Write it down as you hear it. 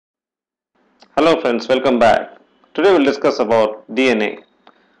Hello friends, welcome back. Today we'll discuss about DNA.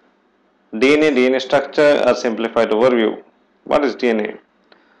 DNA structure, a simplified overview. What is DNA?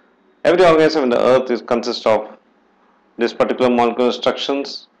 Every organism in the earth consists of this particular molecular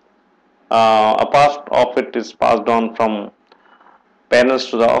instructions. A part of it is passed on from parents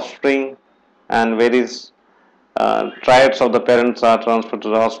to the offspring, and various triads of the parents are transferred to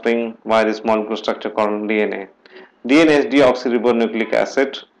the offspring via this molecular structure called DNA. DNA is deoxyribonucleic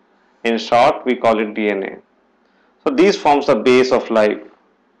acid. In short, we call it DNA. So these forms the base of life.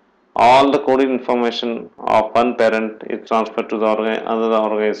 All the coded information of one parent is transferred to the another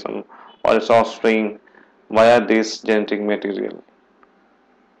organism or its offspring via this genetic material.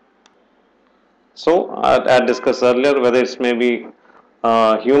 So, I discussed earlier whether it's maybe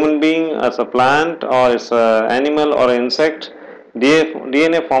a human being as a plant or it's an animal or an insect.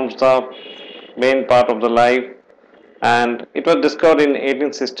 DNA forms the main part of the life, and it was discovered in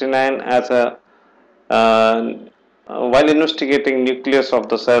 1869 as a uh, while investigating nucleus of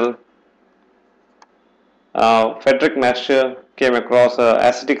the cell. Frederick Mascher came across an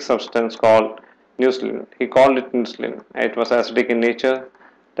acidic substance called nuclein. He called it nuclein. It was acidic in nature,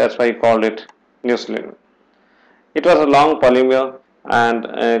 that's why he called it nuclein. It was a long polymer and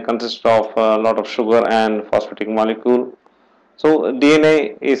consists of a lot of sugar and phosphatic molecule. So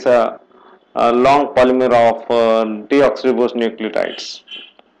DNA is a long polymer of deoxyribonucleotides.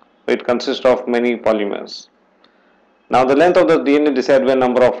 It consists of many polymers. Now the length of the DNA decides by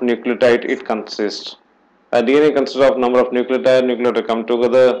number of nucleotide it consists. DNA consists of number of nucleotide come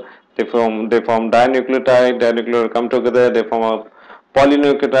together, they form dinucleotide come together, they form a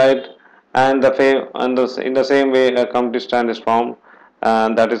polynucleotide, and in the same way a complete strand is formed,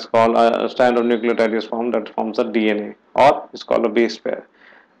 and that is called a strand of nucleotide is formed that forms a DNA, or is called a base pair.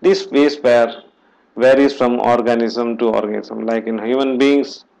 This base pair varies from organism to organism. Like in human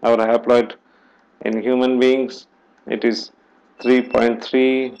beings, our haploid in human beings it is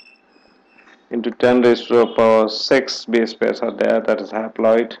 3.3 into 10 raised to the power 6 base pairs are there, that is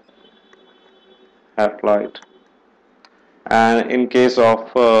haploid. And in case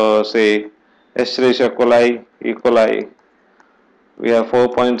of say Escherichia coli, E. coli, we have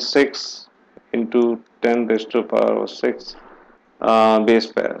 4.6 into 10 raised to the power 6 base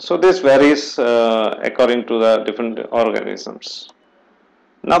pair. So this varies according to the different organisms.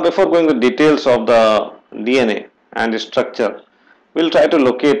 Now before going to details of the DNA and its structure, we'll try to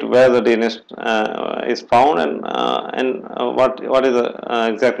locate where the DNA is found and what is the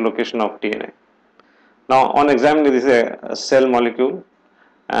exact location of DNA. Now on examining this is a cell molecule,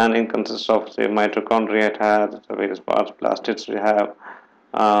 and it consists of say mitochondria, it has various parts, plastids we have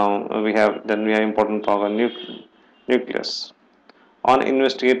important part of nucleus. On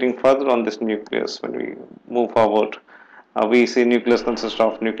investigating further on this nucleus, when we move forward, we see nucleus consists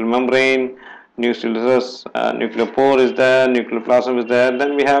of nuclear membrane, nucleus, nuclear pore is there, nuclear plasm is there.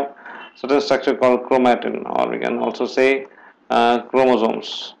 Then we have certain structure called chromatin, or we can also say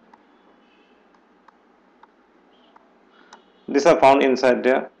chromosomes. These are found inside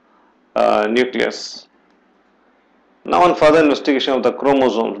the nucleus. Now, on further investigation of the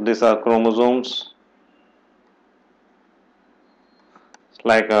chromosomes, these are chromosomes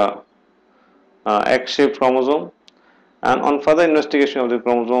like a X-shaped chromosome. And on further investigation of the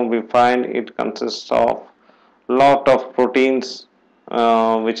chromosome, we find it consists of lot of proteins,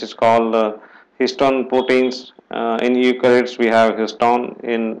 which is called histone proteins. In eukaryotes, we have histone.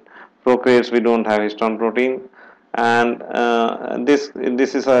 In prokaryotes, we don't have histone protein. And this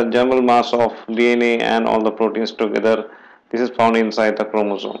is a general mass of DNA and all the proteins together. This is found inside the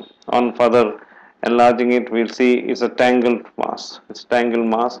chromosome. On further enlarging it, we'll see it's a tangled mass. Its tangled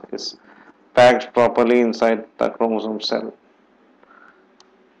mass is packed properly inside the chromosome cell.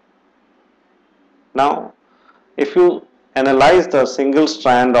 Now, if you analyze the single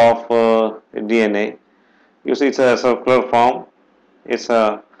strand of DNA, you see it's a circular form. It's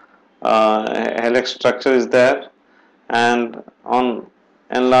a helix structure is there, and on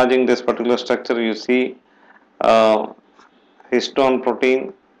enlarging this particular structure, you see histone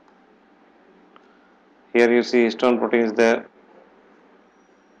protein. Here you see histone protein is there,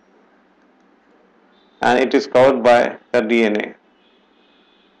 and it is covered by the DNA.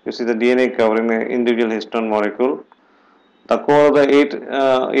 You see the DNA covering the individual histone molecule. The core of the eight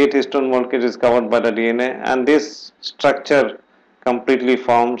histone molecule is covered by the DNA, and this structure completely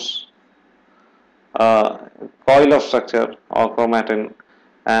forms a coil of structure or chromatin.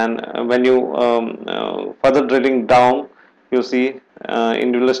 And when you further drilling down, you see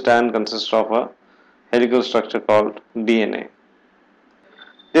individual strand consists of a helical structure called DNA.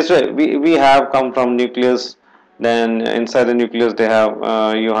 This way, we have come from nucleus. Then inside the nucleus, they have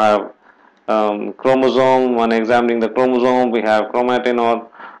you have chromosome. On examining the chromosome, we have chromatin or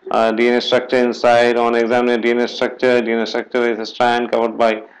DNA structure inside. On examining DNA structure is a strand covered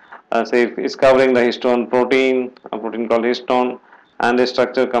by, say, it's covering the histone protein, a protein called histone, and the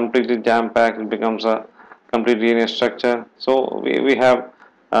structure completely jam packed. It becomes a complete DNA structure. So we have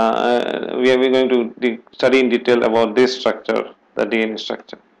we are going to study in detail about this structure, the DNA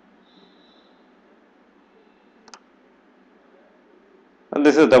structure. And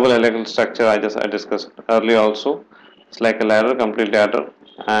this is double helical structure I discussed earlier also. It's like a ladder, complete ladder,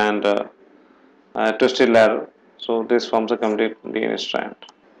 and a twisted ladder. So this forms a complete DNA strand.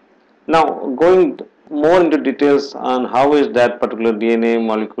 Now going more into details on how is that particular DNA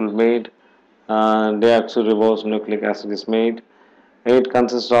molecule made, deoxyribonucleic acid is made. It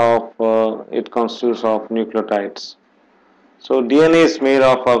constitutes of nucleotides. So DNA is made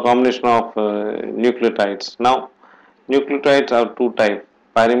of a combination of nucleotides. Now nucleotides are two types,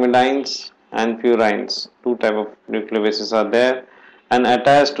 pyrimidines and purines. Two type of nuclear bases are there, and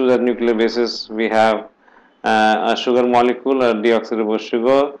attached to that nuclear bases we have a sugar molecule, a deoxyribose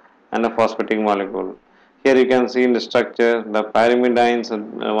sugar, and a phosphatic molecule. Here you can see in the structure the pyrimidines,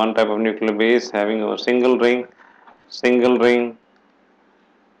 one type of nuclear base having a single ring,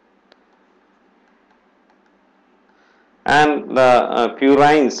 and the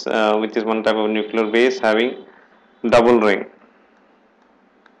purines, which is one type of nuclear base having double ring.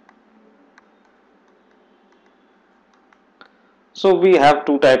 So we have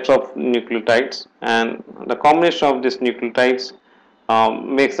two types of nucleotides, and the combination of these nucleotides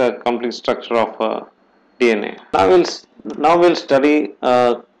makes a complete structure of DNA. Now we'll study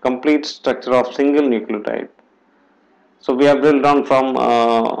a complete structure of single nucleotide. So we have drilled down from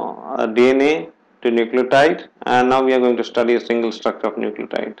DNA to nucleotide, and now we are going to study a single structure of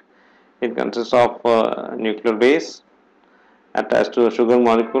nucleotide. It consists of nuclear base attached to a sugar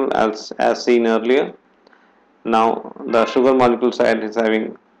molecule as seen earlier. Now the sugar molecule side is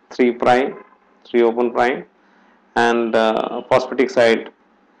having 3 prime, 3 open prime, and phosphatic side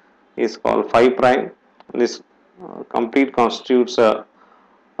is called 5 prime. This complete constitutes a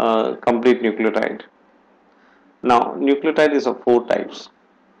complete nucleotide. Now nucleotide is of 4 types.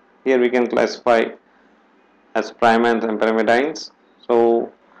 Here we can classify as primanes and pyrimidines.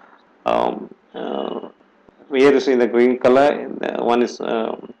 So here you see the green color. One is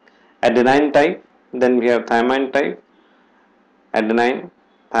adenine type, then we have thymine type, adenine,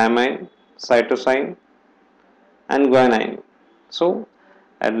 thymine, cytosine, and guanine. So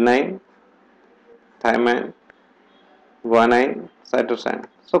adenine, thymine, guanine, cytosine.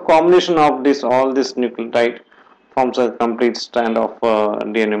 So combination of all this nucleotide forms a complete strand of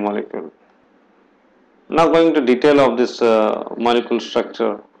DNA molecule. Now going to detail of this molecule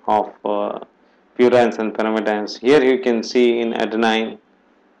structure of purines and pyrimidines. Here you can see in adenine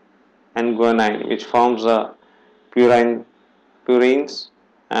and guanine, which forms a purines,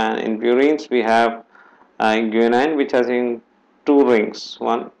 and in purines we have guanine, which has in 2 rings,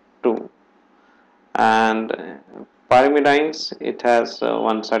 1, 2, and pyrimidines, it has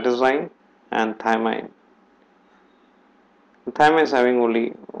 1 cytosine, and thymine. Thymine is having only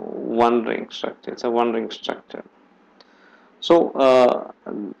 1 ring structure. It's a 1 ring structure. So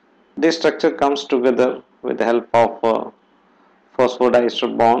this structure comes together with the help of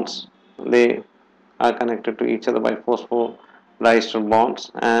phosphodiester bonds. They are connected to each other by phosphodiester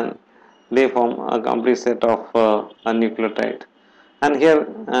bonds, and they form a complete set of a nucleotide. And here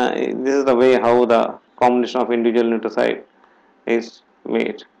this is the way how the combination of individual nucleotide is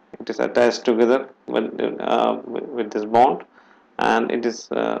made. It is attached together with this bond, and it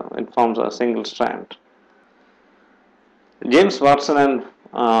forms a single strand. James Watson and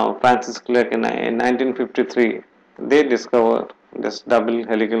Francis Crick in 1953, they discovered this double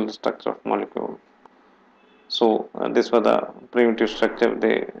helical structure of molecule. So this was the primitive structure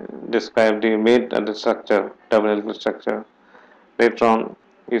they described. They made the structure, double helical structure. Later on,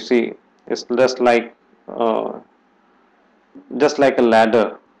 you see, it's just like a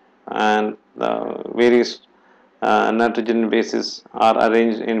ladder, and various nitrogen bases are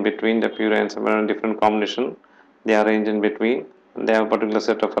arranged in between the purines in different combination. They are arranged in between. They have a particular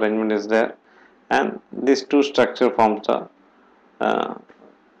set of arrangement is there, and these two structure forms the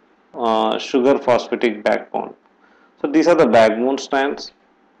sugar phosphatic backbone. So these are the backbone strands,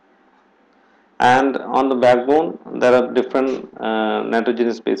 and on the backbone there are different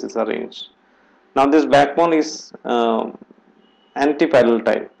nitrogenous bases arranged. Now this backbone is anti-parallel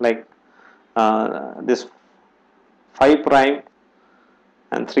type, like this 5 prime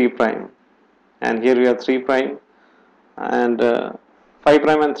and 3 prime, and here we have 3 prime and 5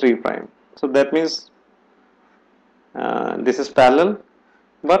 prime and 3 prime. So that means this is parallel,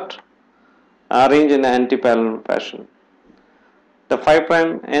 but arranged in an anti-parallel fashion. The 5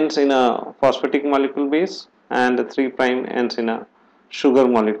 prime ends in a phosphatic molecule base and the 3 prime ends in a sugar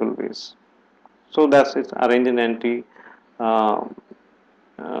molecule base. So that's it, arranged in anti uh,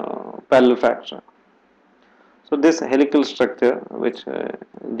 parallel fashion. So this helical structure which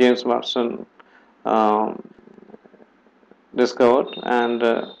James Watson um, discovered, and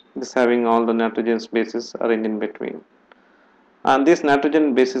this having all the nitrogen bases arranged in between, and these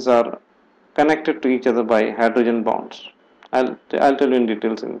nitrogen bases are connected to each other by hydrogen bonds. I'll tell you in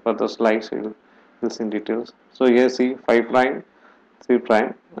details in further slides. You'll see in details. So here see 5 prime, 3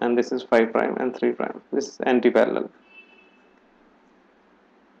 prime, and this is 5 prime and 3 prime. This is anti-parallel.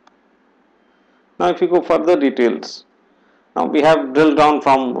 Now if you go further details, now we have drilled down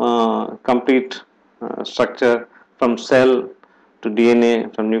from complete structure, from cell to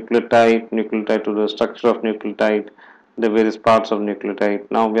DNA, from nucleotide to the structure of nucleotide, the various parts of nucleotide.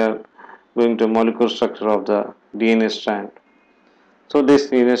 Now we are going to molecular structure of the DNA strand. So this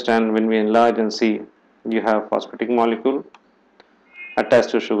DNA strand, when we enlarge and see, you have phosphatic molecule attached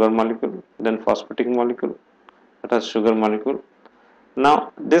to sugar molecule, then phosphatic molecule attached to sugar molecule.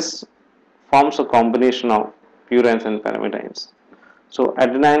 Now this forms a combination of purines and pyrimidines. So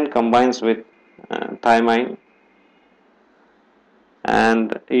adenine combines with thymine,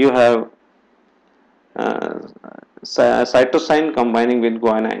 and you have uh, cytosine combining with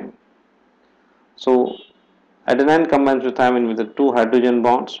guanine. So adenine combines with thymine with the 2 hydrogen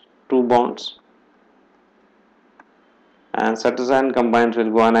bonds, 2 bonds, and cytosine combines with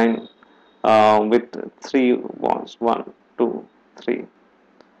guanine with 3 bonds, 1, 2, 3,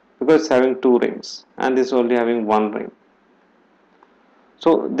 because it's having 2 rings and this is only having 1 ring.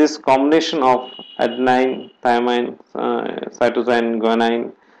 So this combination of adenine, thymine, cytosine,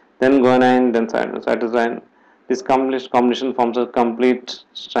 guanine, then cytosine, this combination forms a complete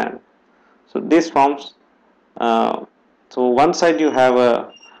strand. So this forms, so one side you have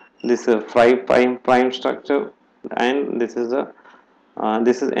a this 5 prime structure, and this is a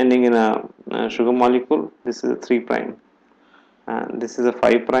this is ending in a sugar molecule. This is a 3 prime, and this is a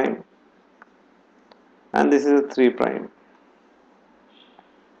 5 prime, and this is a 3 prime.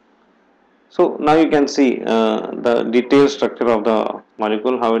 So now you can see the detailed structure of the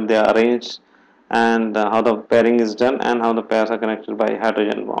molecule, how they are arranged, and how the pairing is done, and how the pairs are connected by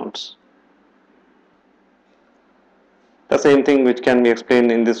hydrogen bonds. The same thing which can be explained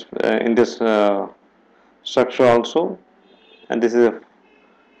in this structure also, and this is a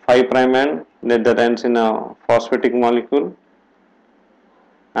 5 prime end that ends in a phosphatic molecule,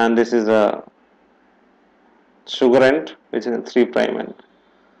 and this is a sugar end which is a 3 prime end.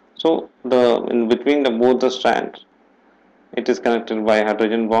 So the in between the both the strands, it is connected by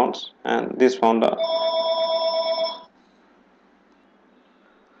hydrogen bonds, and this forms the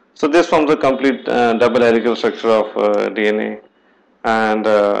forms the complete double helical structure of DNA, and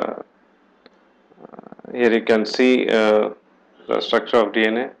here you can see the structure of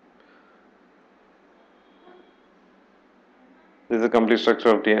DNA. This is the complete structure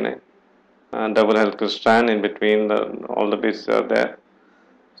of DNA, and double helical strand in between all the bases are there.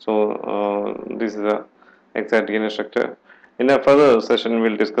 So this is the exact DNA structure. In a further session,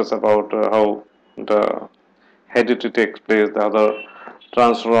 we'll discuss about how the heredity takes place, the other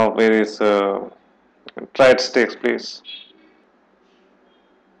transfer of various traits takes place.